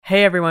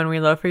Hey everyone,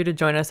 we'd love for you to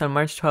join us on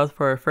March 12th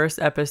for our first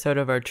episode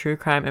of our True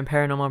Crime and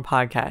Paranormal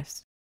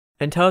podcast.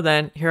 Until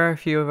then, here are a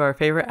few of our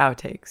favorite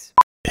outtakes.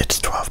 It's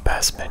 12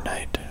 past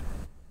midnight.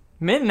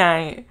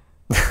 Midnight?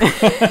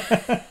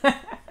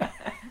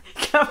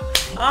 Come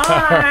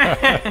on!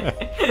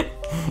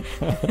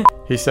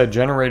 He said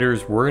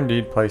generators were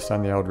indeed placed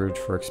on the Eldridge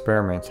for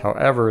experiments.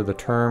 However, the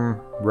term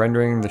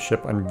rendering the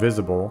ship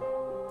invisible...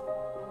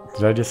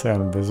 Did I just say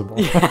invisible?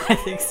 Yeah, I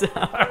think so.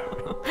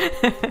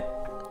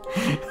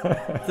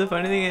 The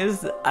funny thing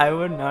is, I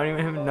would not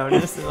even have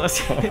noticed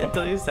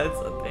until you said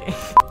something.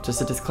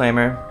 Just a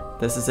disclaimer,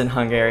 this is in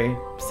Hungary,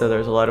 so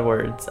there's a lot of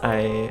words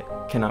I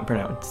cannot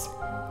pronounce.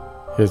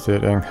 Is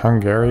it in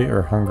Hungary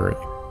or Hungary?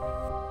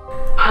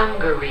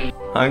 Hungary.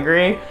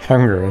 Hungry?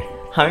 Hungary.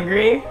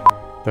 Hungry?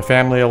 The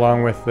family,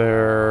 along with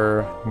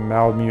their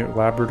Malamute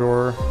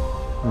Labrador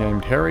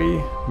named Harry,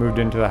 moved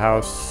into the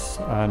house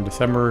on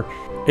December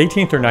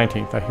 18th or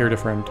 19th. I hear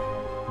different.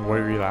 What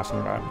are you laughing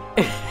about?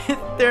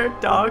 Their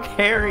dog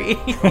Harry.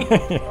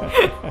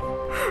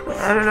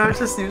 I don't know, it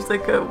just seems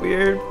like a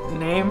weird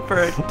name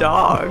for a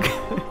dog.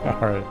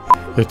 Alright.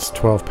 It's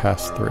 12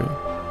 past 3.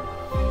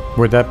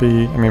 Would that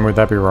be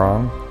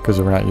wrong? Because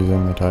we're not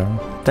using the title?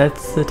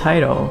 That's the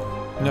title.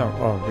 No.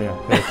 Oh, yeah.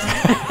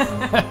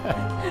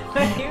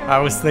 I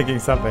was thinking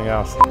something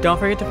else. Don't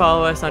forget to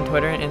follow us on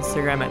Twitter and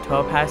Instagram at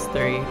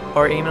 12past3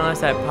 or email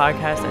us at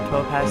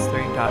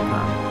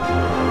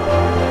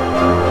podcast@12past3.com.